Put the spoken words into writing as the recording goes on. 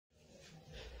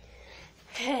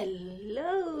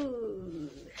Hello,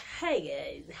 hi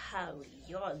guys, how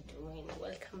y'all doing?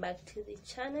 Welcome back to the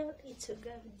channel. It's your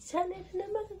girl Janet, and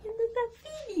I'm back again with that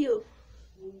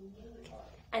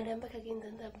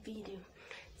video.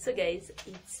 So guys,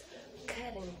 it's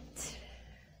currently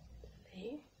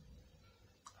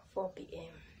 4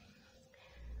 p.m.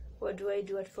 What do I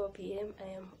do at 4 p.m? I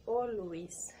am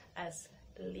always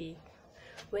asleep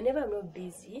whenever I'm not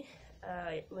busy.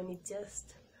 When it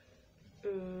just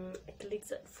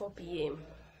clicks at 4 p.m,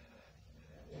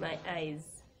 my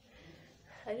eyes,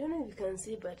 I don't know if you can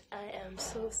see, but I am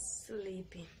so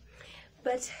sleepy.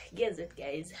 But guess what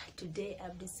guys, today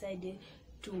I've decided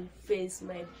to face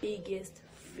my biggest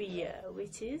fear,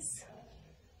 which is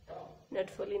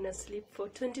not falling asleep for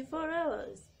 24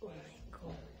 hours. Oh my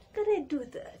god, can I do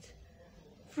that?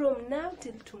 From now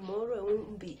till tomorrow I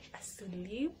won't be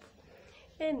asleep.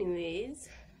 Anyways,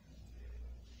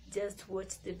 just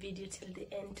watch the video till the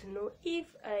end to know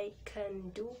if I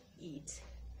can do it.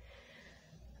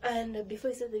 And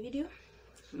before I start the video,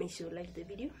 make sure you like the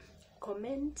video,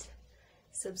 comment,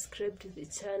 subscribe to the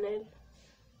channel,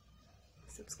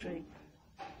 subscribe.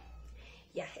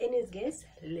 Yeah, anyways guys,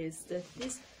 let's start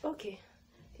this. Okay,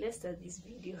 let's start this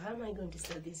video. How am I going to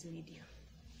start this video?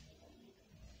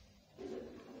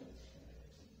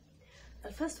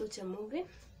 I'll first watch a movie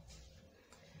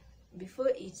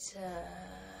before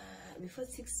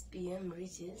 6 p.m.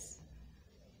 reaches.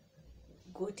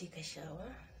 Go take a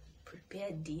shower,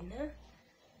 prepare dinner,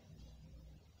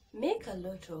 make a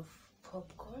lot of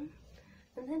popcorn,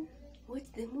 and then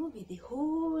watch the movie the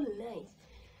whole night.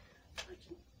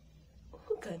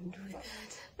 Who can do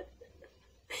that?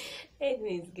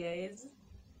 Anyways guys,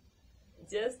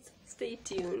 just stay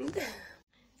tuned.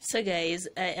 So guys,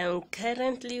 I am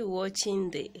currently watching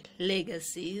The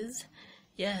Legacies.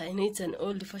 Yeah, I know it's an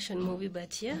old-fashioned movie,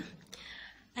 but yeah,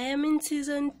 I am in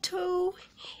season 2,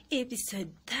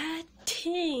 episode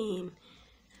 13.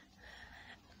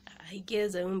 I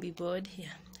guess I won't be bored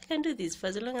here. I can do this for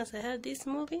as long as I have this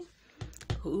movie.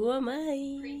 Who am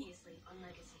I?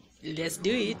 Let's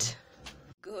do it.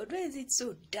 God, why is it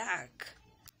so dark?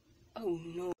 Oh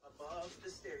no. Above the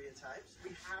stereotypes,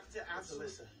 we have to ask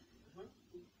Alyssa.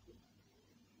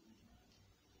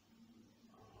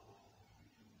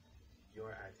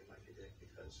 You're acting like a dick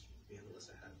because me and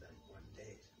Alyssa had that one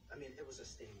date. I mean, it was a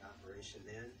sting operation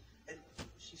then, and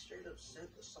she straight up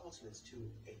sent the Saltzmans to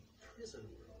a prison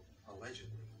world.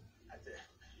 Allegedly. Okay,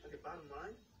 bottom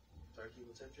line, dark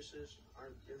evil temptresses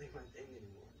aren't really my thing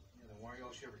anymore. Yeah, then why are you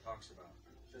all she ever talks about?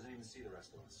 She doesn't even see the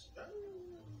rest of us.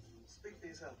 Speak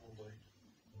things up, homeboy.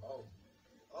 Oh.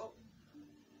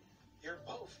 You're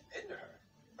both into her.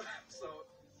 So,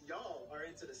 y'all are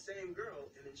into the same girl,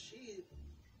 and then she's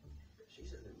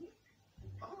into me.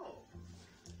 Oh.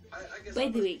 I guess By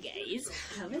the way guys,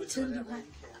 have I told you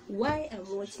why I'm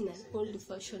watching an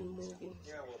old-fashioned movie?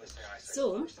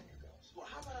 So,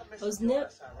 I was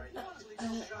never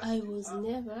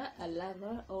a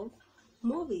lover of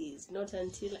movies, not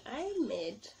until I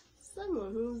met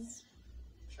someone who's,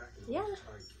 yeah,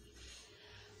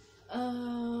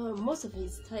 most of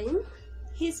his time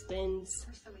he spends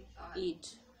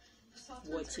it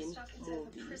watching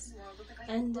movies,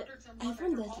 and I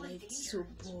found that life so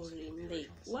boring. Like,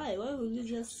 why would you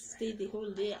just stay the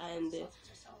whole day and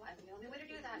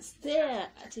stare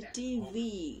at a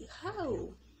TV?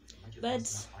 How?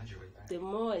 But the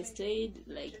more I stayed,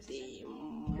 like, the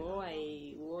more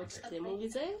I watched the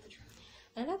movies,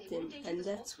 I love them, and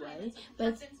that's why.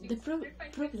 But the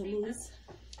problem is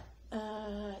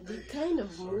the kind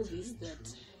of movies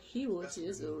that he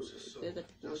watches or the other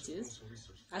people watches,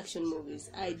 action movies.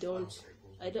 I don't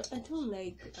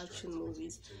like action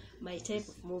movies. My type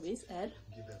of movies are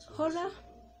horror,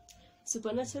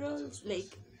 supernatural,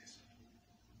 like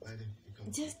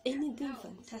just anything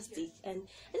fantastic. And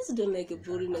I just don't like a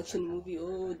boring action movie.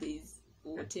 Oh, there's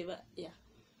whatever. Yeah,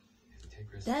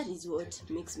 that is what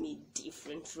makes me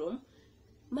different from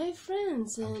my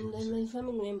friends and my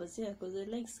family members. Yeah, because I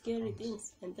like scary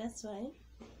things, and that's why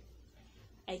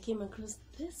I came across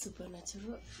the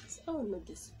supernatural. Oh, not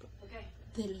the super. Okay.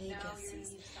 The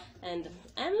Legacies, and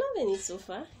I'm loving it so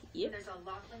far. Yep. There's a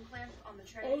Lachlan clamp on the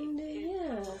tray. And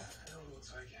yeah. That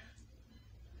looks like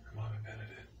Mama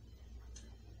Benedict.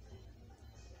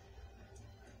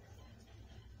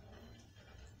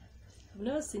 I've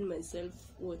never seen myself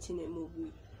watching a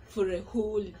movie for a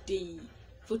whole day,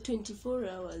 for 24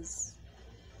 hours,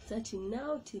 starting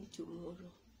now till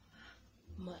tomorrow.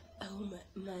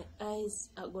 My eyes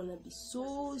are gonna be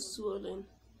so swollen.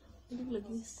 I look like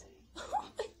this.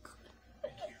 Oh my god.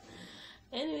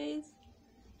 Anyways,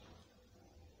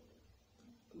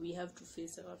 we have to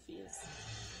face our fears.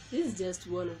 This is just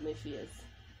one of my fears.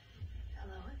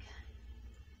 Hello again.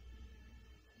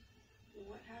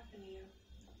 What happened to you?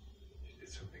 She did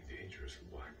something dangerous with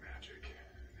black magic.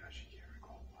 Now she can't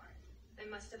recall why. I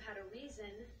must have had a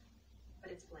reason,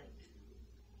 but it's blank.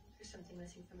 There's something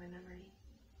missing from my memory.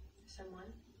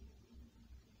 Someone?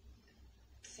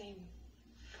 Same.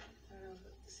 I don't know if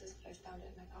this is, I found it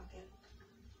in my pocket.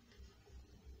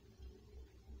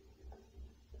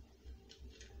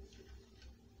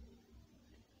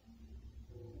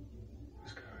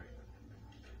 Who's Kai?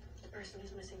 The person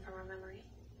who's missing from our memory.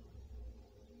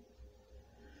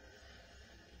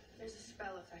 There's a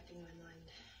spell affecting my mind.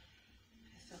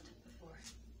 I felt it before.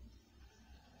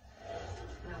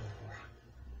 Now before.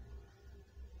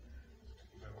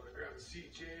 You might want to grab a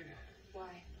seat, Jade.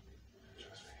 Why?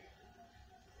 Trust me.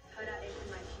 Hara e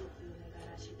kumai shiku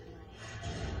negarashi tamai.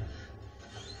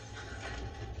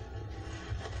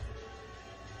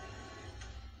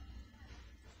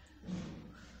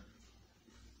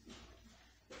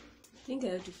 I think I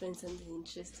have to find something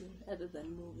interesting other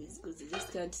than movies, because I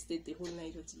just can't stay the whole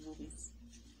night watching movies.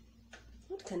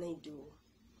 What can I do?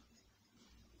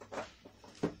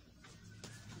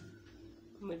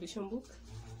 My vision book?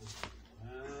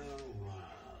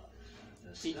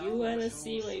 Do you want to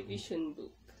see my vision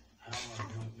book? I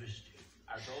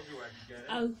told you I could get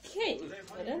it. Okay,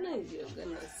 I don't know if you're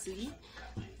gonna see,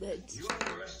 but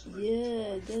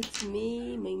yeah, that's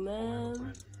me, my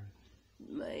mom,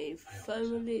 my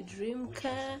family dream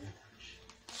car.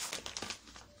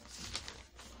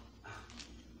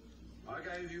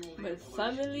 My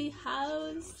family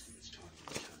house,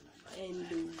 and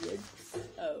what's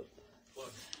up?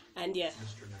 And yeah,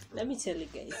 let me tell you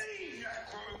guys.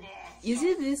 You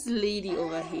see this lady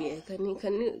over here?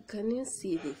 Can you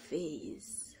see the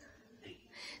face?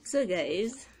 So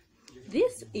guys,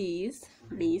 this is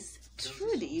Miss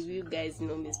Trudy. If you guys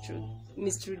know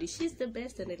Miss Trudy, she's the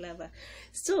best and I love her.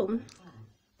 So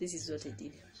this is what I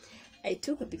did. I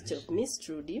took a picture of Miss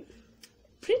Trudy,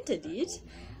 printed it,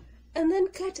 and then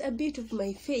cut a bit of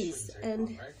my face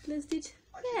and placed it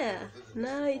there.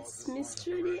 Now it's Miss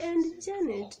Trudy and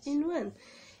Janet in one.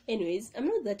 Anyways, I'm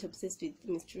not that obsessed with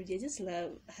Miss Trudy. I just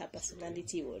love her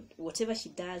personality or whatever she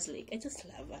does. Like, I just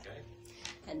love her.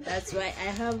 And that's why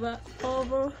I have her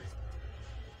over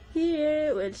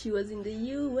here when she was in the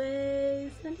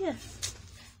US. And yeah,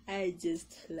 I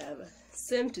just love her.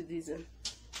 Same to this one.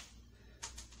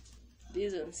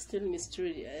 This one, still Miss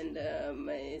Trudy. And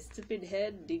my stupid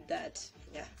head did that.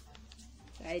 Yeah,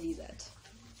 I did that.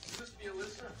 Is this be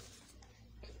Alyssa?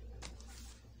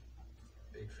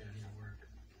 Big fan of your work.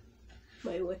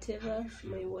 My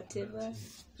whatever,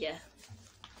 yeah.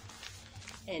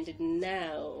 And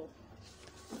now,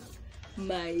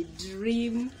 my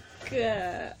dream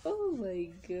car. Oh my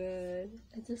god,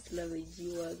 I just love a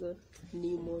G-Wagon,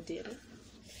 new model.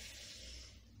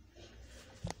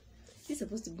 This is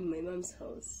supposed to be my mom's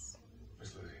house.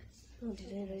 Miss Lizzie. Oh,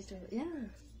 did I write it? Yeah.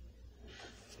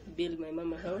 Build my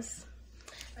mama house.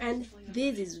 And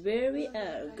this is where we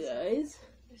are, guys.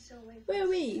 Where are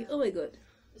we? Oh my god.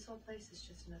 This whole place is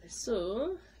just another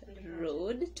So,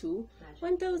 road to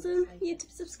 1,000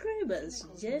 YouTube subscribers.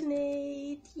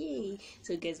 Janet, yay!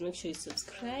 So guys, make sure you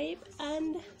subscribe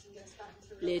and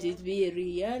let it be a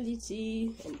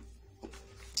reality. And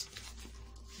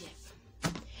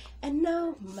yeah. And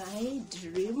now my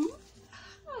dream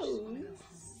house.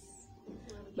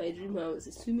 My dream house,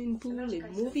 a swimming pool, a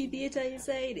movie theater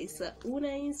inside, a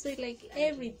sauna inside, like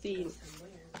everything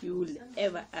you will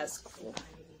ever ask for.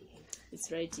 It's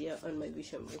right here on my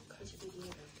vision book.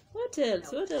 What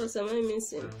else? What else am I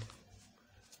missing?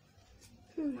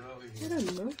 I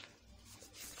don't know.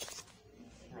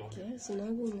 Guess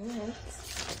nothing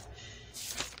else.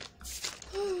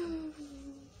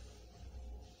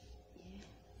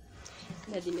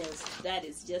 Nothing else. That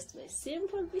is just my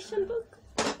simple vision book.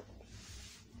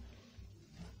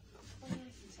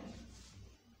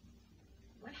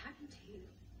 What happened to you?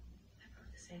 I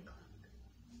broke the sand clock.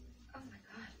 Oh my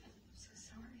god, I'm so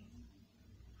sorry.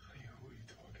 Honey, who are you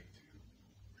talking to?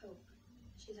 Hope.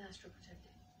 She's astral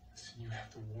protected. Listen, you have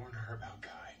to warn her about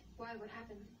Kai. Why? What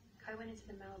happened? Kai went into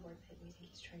the Malabor pit and we think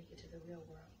he's trying to get to the real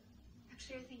world.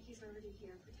 Actually, I think he's already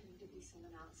here pretending to be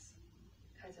someone else.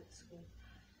 Kai's at the school.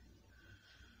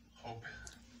 Hope.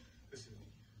 Listen,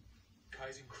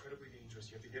 Kai's incredibly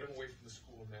dangerous. You have to get him away from the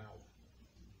school now.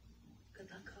 Good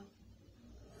luck, Hope.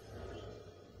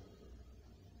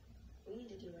 We need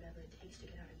to do whatever it takes to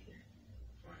get out of here.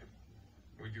 Fine.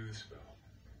 We do the spell.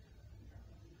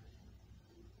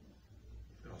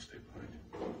 Then I'll stay behind.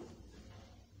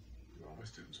 You're all my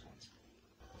students once.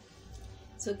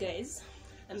 So guys,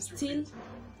 I'm still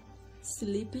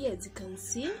sleepy, as you can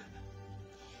see.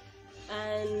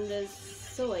 And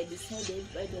so I decided,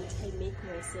 why don't I make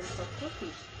myself a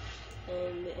coffee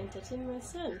and entertain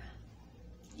myself?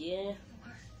 Yeah.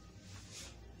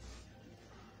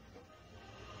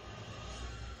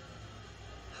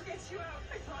 I'll get you out,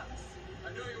 I promise. I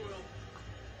know you will.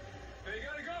 Now you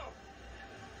gotta go.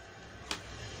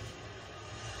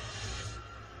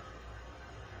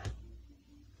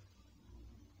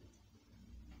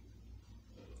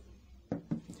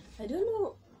 I don't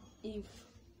know if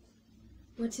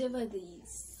whatever they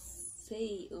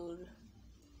say or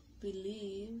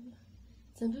believe,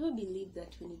 some people believe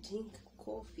that when you drink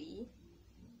coffee,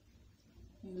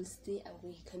 you will stay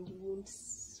awake and you won't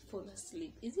fall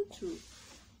asleep. Is it true?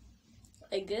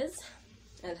 I guess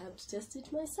I'll have to test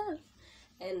it myself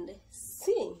and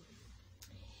see.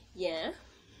 Yeah.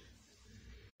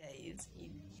 Guys,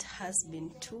 it has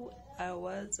been 2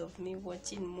 hours of me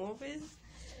watching movies,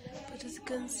 but as you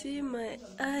can see, my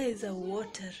eyes are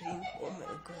watering. Oh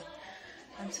my god,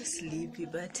 I'm so sleepy.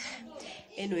 But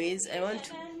anyways, I want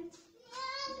to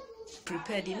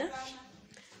prepare dinner,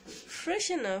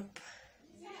 freshen up,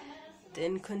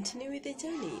 then continue with the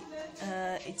journey.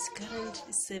 It's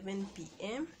currently 7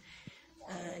 p.m.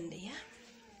 and yeah,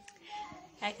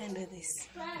 I can do this.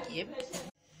 Yep.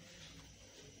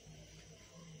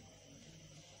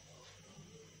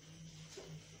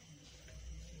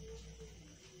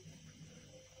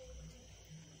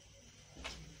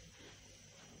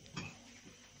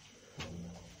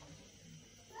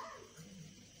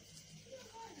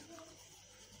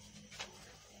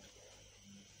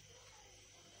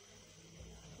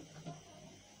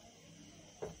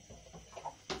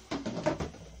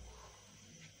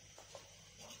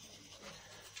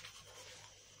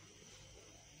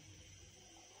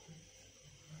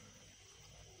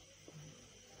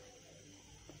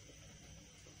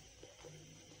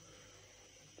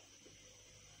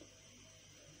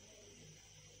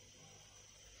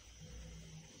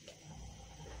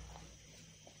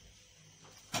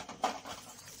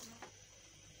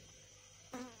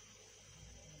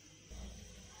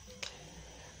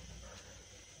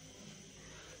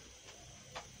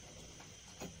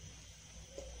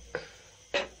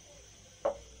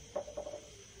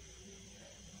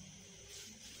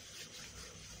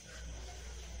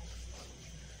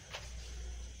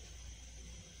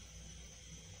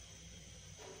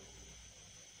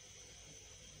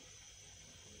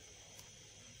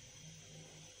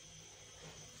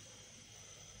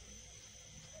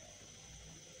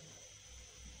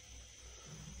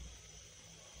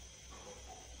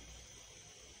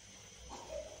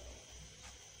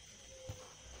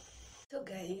 So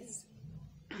guys,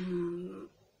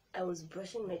 I was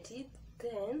brushing my teeth,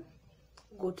 then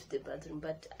go to the bathroom,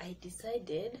 but I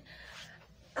decided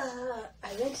I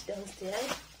went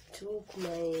downstairs, took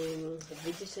my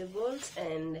vegetables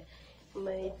and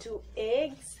my 2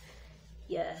 eggs.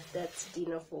 Yeah, that's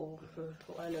dinner for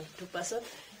 1 or 2 persons.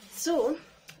 So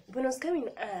when I was coming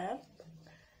up,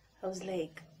 I was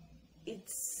like,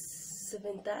 it's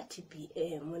 7:30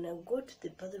 p.m. when I go to the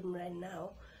bathroom right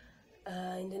now,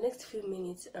 in the next few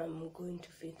minutes I'm going to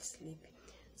feel sleepy.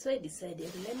 So I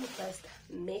decided, let me first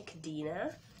make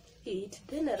dinner, eat,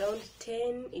 then around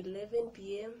 10-11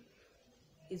 p.m.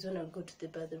 is when I'll go to the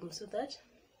bathroom, so that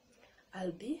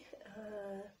I'll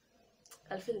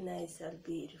feel nice, I'll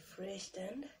be refreshed,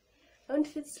 and I won't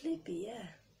feel sleepy. Yeah.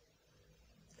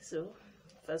 So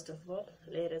first of all,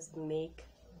 let us make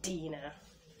dinner.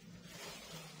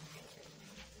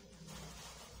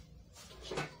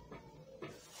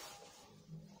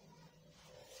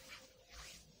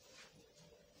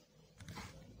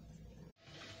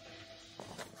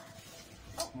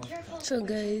 So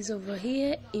guys, over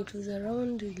here it was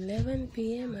around 11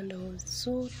 p.m. and I was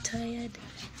so tired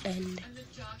and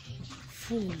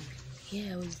full.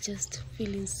 Yeah, I was just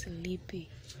feeling sleepy,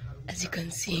 as you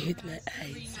can see with my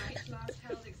eyes.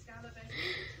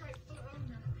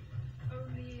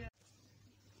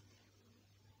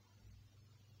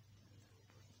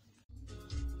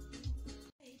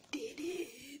 I did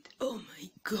it! Oh my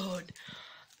god,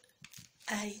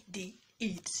 I did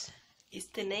it! It's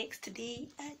the next day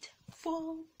at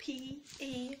 4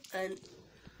 p.m. and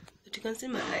you can see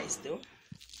my eyes though.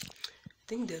 I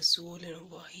think they're swollen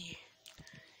over here.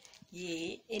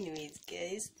 Yeah, anyways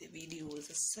guys, the video was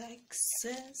a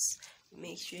success.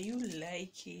 Make sure you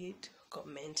like it,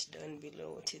 comment down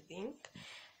below what you think,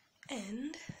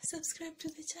 and subscribe to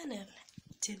the channel.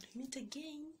 Till we meet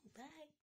again.